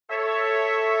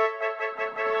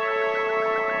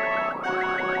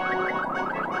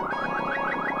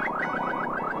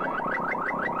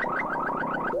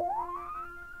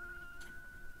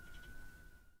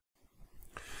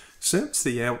Since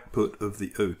the output of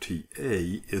the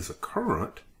OTA is a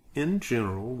current, in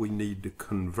general we need to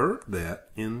convert that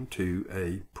into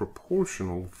a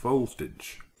proportional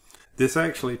voltage. This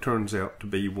actually turns out to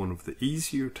be one of the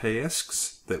easier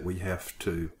tasks that we have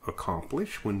to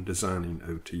accomplish when designing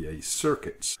OTA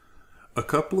circuits. A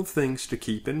couple of things to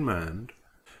keep in mind.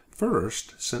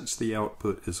 First, since the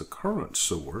output is a current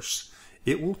source,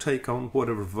 it will take on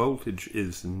whatever voltage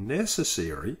is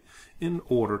necessary in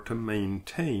order to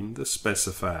maintain the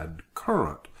specified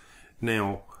current.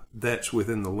 Now, that's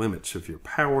within the limits of your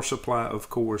power supply,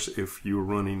 of course. If you're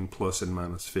running plus and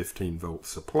minus 15 volt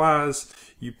supplies,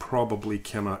 you probably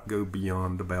cannot go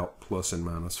beyond about plus and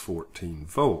minus 14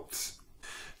 volts.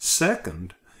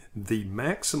 Second, the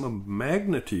maximum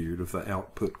magnitude of the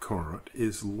output current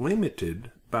is limited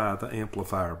by the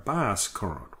amplifier bias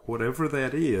current. Whatever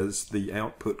that is, the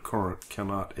output current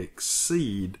cannot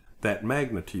exceed that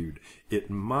magnitude. It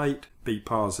might be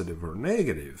positive or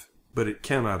negative, but it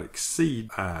cannot exceed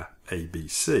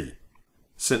IABC.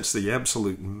 Since the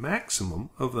absolute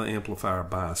maximum of the amplifier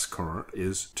bias current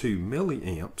is 2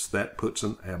 milliamps, that puts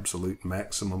an absolute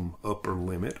maximum upper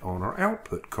limit on our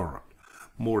output current.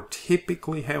 More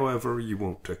typically, however, you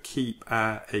want to keep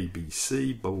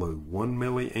IABC below 1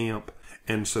 milliamp,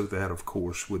 and so that, of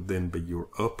course, would then be your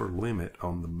upper limit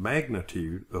on the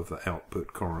magnitude of the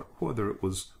output current, whether it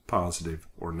was positive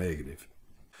or negative.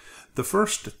 The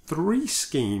first three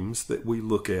schemes that we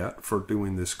look at for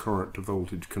doing this current to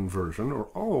voltage conversion are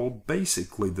all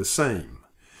basically the same.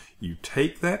 You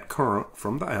take that current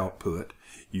from the output,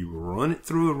 you run it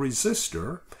through a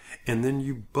resistor, and then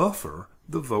you buffer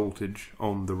the voltage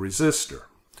on the resistor.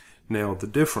 Now, the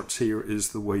difference here is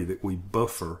the way that we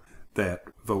buffer that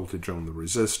voltage on the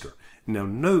resistor. Now,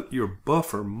 note your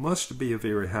buffer must be a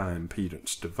very high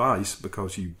impedance device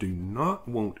because you do not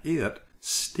want it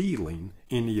stealing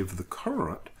any of the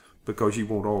current, because you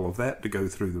want all of that to go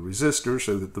through the resistor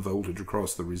so that the voltage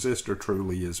across the resistor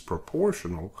truly is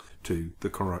proportional to the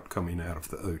current coming out of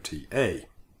the OTA.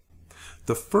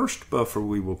 The first buffer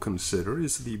we will consider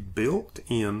is the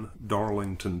built-in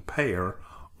Darlington pair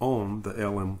on the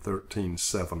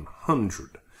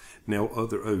LM13700. Now,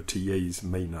 other OTAs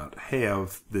may not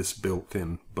have this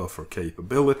built-in buffer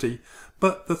capability,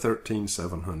 but the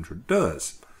 13700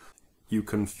 does. You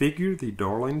configure the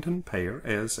Darlington pair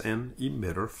as an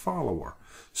emitter follower.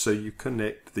 So you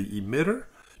connect the emitter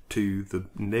to the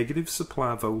negative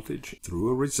supply voltage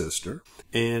through a resistor,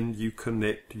 and you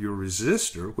connect your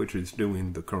resistor, which is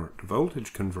doing the current to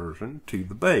voltage conversion, to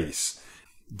the base.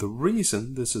 The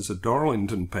reason this is a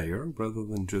Darlington pair rather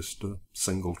than just a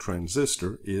single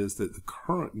transistor is that the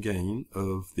current gain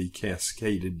of the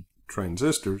cascaded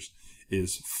transistors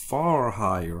is far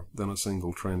higher than a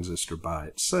single transistor by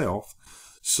itself,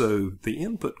 so the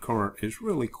input current is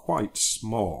really quite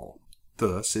small.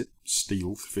 Thus, it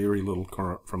steals very little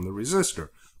current from the resistor,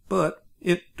 but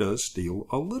it does steal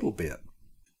a little bit.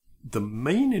 The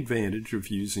main advantage of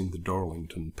using the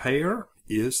Darlington pair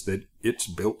is that it's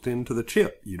built into the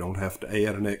chip. You don't have to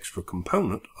add an extra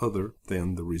component other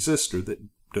than the resistor that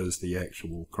does the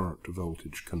actual current to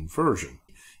voltage conversion.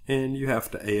 And you have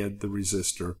to add the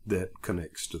resistor that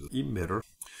connects to the emitter.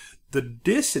 The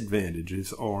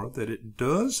disadvantages are that it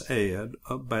does add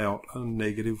about a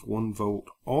 -1 volt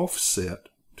offset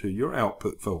to your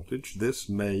output voltage. This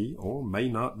may or may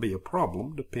not be a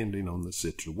problem depending on the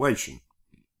situation.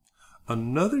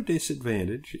 Another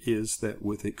disadvantage is that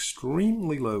with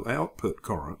extremely low output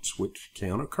currents, which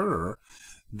can occur,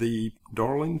 the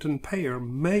Darlington pair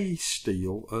may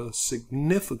steal a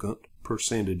significant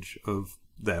percentage of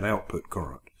that output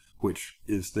current, which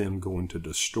is then going to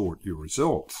distort your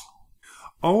results.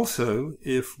 Also,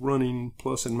 if running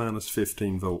plus and minus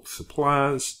 15 volt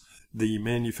supplies, the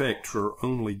manufacturer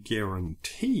only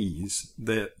guarantees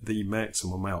that the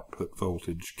maximum output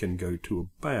voltage can go to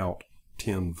about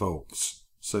 10 volts.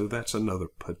 So that's another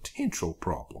potential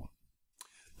problem.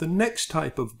 The next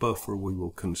type of buffer we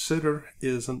will consider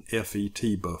is an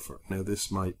FET buffer. Now,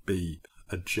 this might be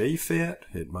a JFET,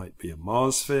 it might be a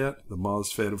MOSFET. The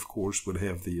MOSFET, of course, would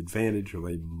have the advantage of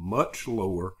a much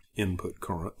lower input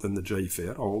current than the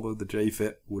JFET, although the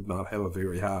JFET would not have a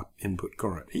very high input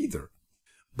current either.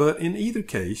 But in either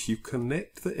case, you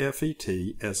connect the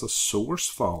FET as a source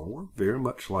follower, very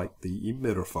much like the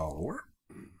emitter follower,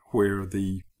 where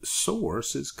the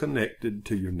source is connected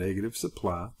to your negative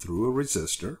supply through a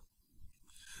resistor.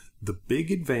 The big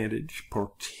advantage,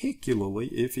 particularly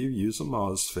if you use a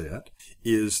MOSFET,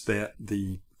 is that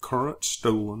the current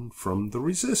stolen from the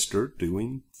resistor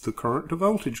doing the current to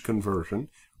voltage conversion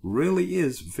really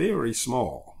is very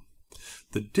small.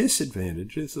 The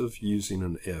disadvantages of using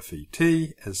an FET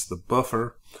as the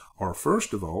buffer are,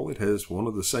 first of all, it has one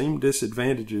of the same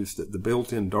disadvantages that the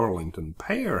built-in Darlington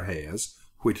pair has,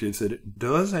 which is that it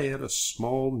does add a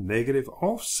small negative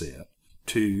offset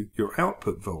to your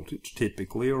output voltage,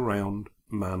 typically around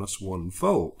 -1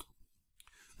 volt.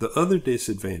 The other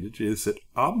disadvantage is that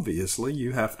obviously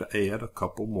you have to add a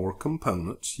couple more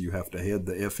components. You have to add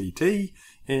the FET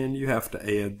and you have to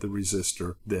add the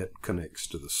resistor that connects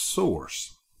to the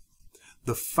source.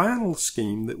 The final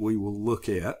scheme that we will look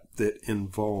at that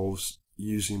involves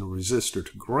using a resistor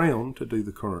to ground to do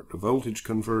the current to voltage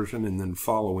conversion and then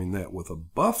following that with a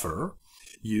buffer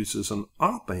uses an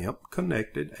op-amp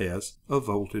connected as a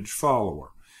voltage follower.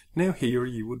 Now here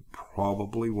you would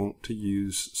probably want to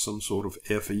use some sort of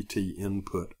FET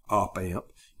input op-amp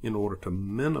in order to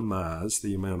minimize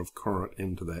the amount of current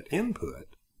into that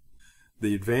input.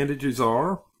 The advantages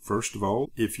are, first of all,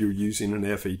 if you're using an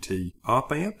FET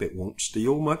op-amp, it won't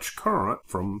steal much current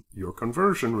from your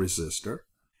conversion resistor.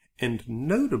 And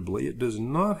notably, it does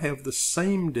not have the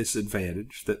same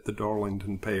disadvantage that the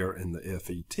Darlington pair and the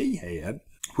FET had,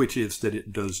 which is that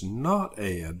it does not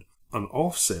add an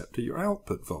offset to your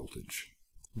output voltage.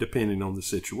 Depending on the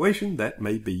situation, that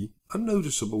may be a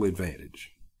noticeable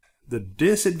advantage. The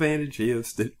disadvantage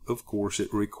is that, of course,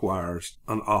 it requires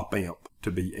an op-amp to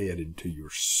be added to your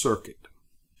circuit.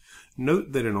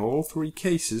 Note that in all three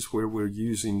cases where we're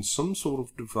using some sort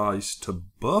of device to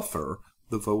buffer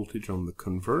the voltage on the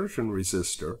conversion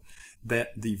resistor, that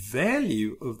the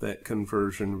value of that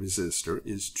conversion resistor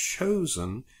is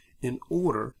chosen in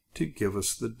order to give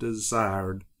us the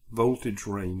desired voltage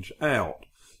range out.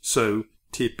 So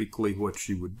typically what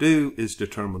you would do is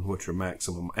determine what your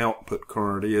maximum output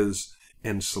current is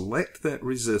and select that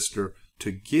resistor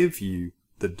to give you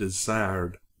the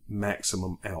desired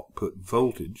maximum output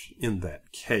voltage in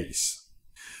that case.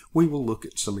 We will look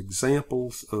at some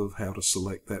examples of how to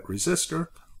select that resistor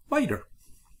later.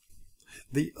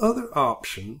 The other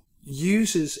option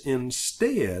uses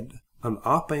instead an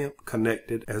op-amp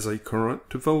connected as a current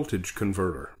to voltage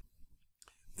converter.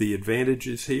 The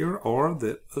advantages here are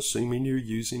that, assuming you're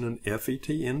using an FET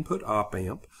input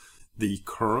op-amp, the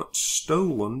current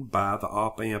stolen by the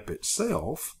op-amp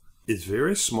itself is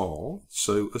very small,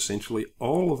 so essentially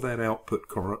all of that output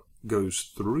current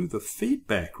goes through the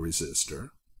feedback resistor.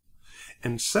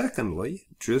 And secondly,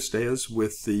 just as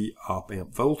with the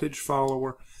op-amp voltage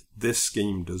follower, this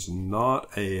scheme does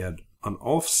not add an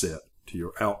offset to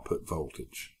your output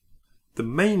voltage. The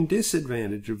main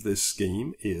disadvantage of this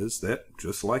scheme is that,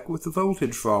 just like with the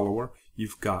voltage follower,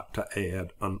 you've got to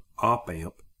add an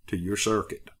op-amp to your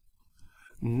circuit.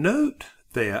 Note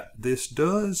that this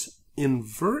does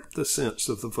invert the sense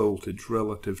of the voltage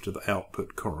relative to the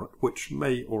output current, which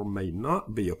may or may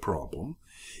not be a problem.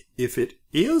 If it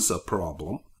is a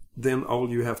problem, then all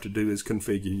you have to do is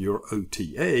configure your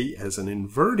OTA as an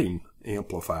inverting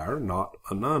amplifier, not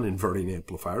a non-inverting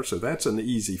amplifier, so that's an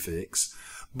easy fix.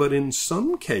 But in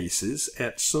some cases,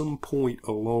 at some point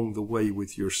along the way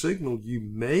with your signal, you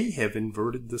may have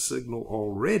inverted the signal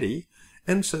already,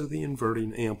 and so the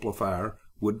inverting amplifier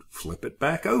would flip it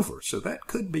back over. So that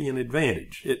could be an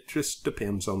advantage. It just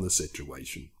depends on the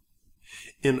situation.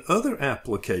 In other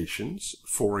applications,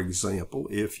 for example,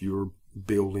 if you're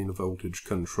building a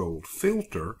voltage-controlled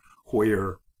filter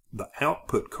where the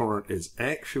output current is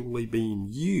actually being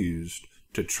used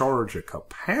to charge a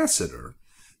capacitor,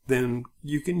 then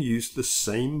you can use the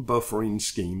same buffering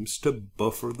schemes to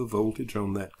buffer the voltage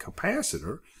on that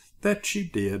capacitor that you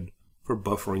did for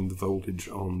buffering the voltage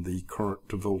on the current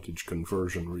to voltage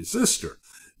conversion resistor.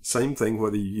 Same thing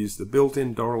whether you use the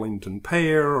built-in Darlington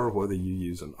pair or whether you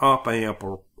use an op-amp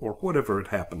or whatever it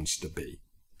happens to be.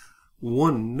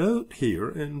 One note here,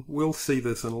 and we'll see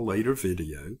this in a later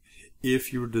video,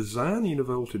 if you're designing a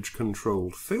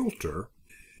voltage-controlled filter,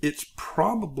 it's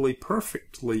probably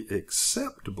perfectly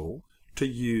acceptable to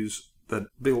use the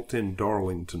built-in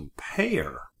Darlington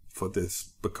pair for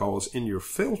this, because in your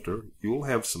filter you'll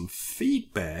have some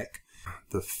feedback.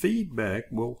 The feedback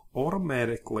will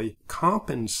automatically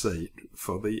compensate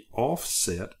for the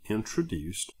offset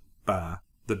introduced by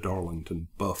the Darlington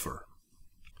buffer.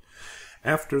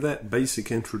 After that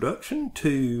basic introduction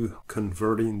to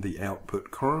converting the output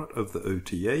current of the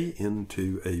OTA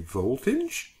into a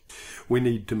voltage, we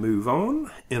need to move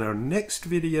on. In our next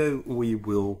video, we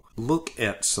will look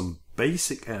at some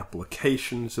basic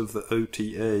applications of the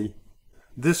OTA.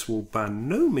 This will by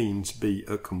no means be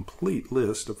a complete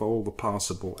list of all the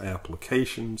possible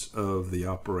applications of the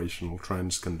operational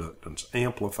transconductance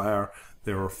amplifier.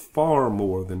 There are far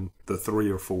more than the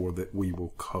 3 or 4 that we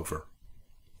will cover.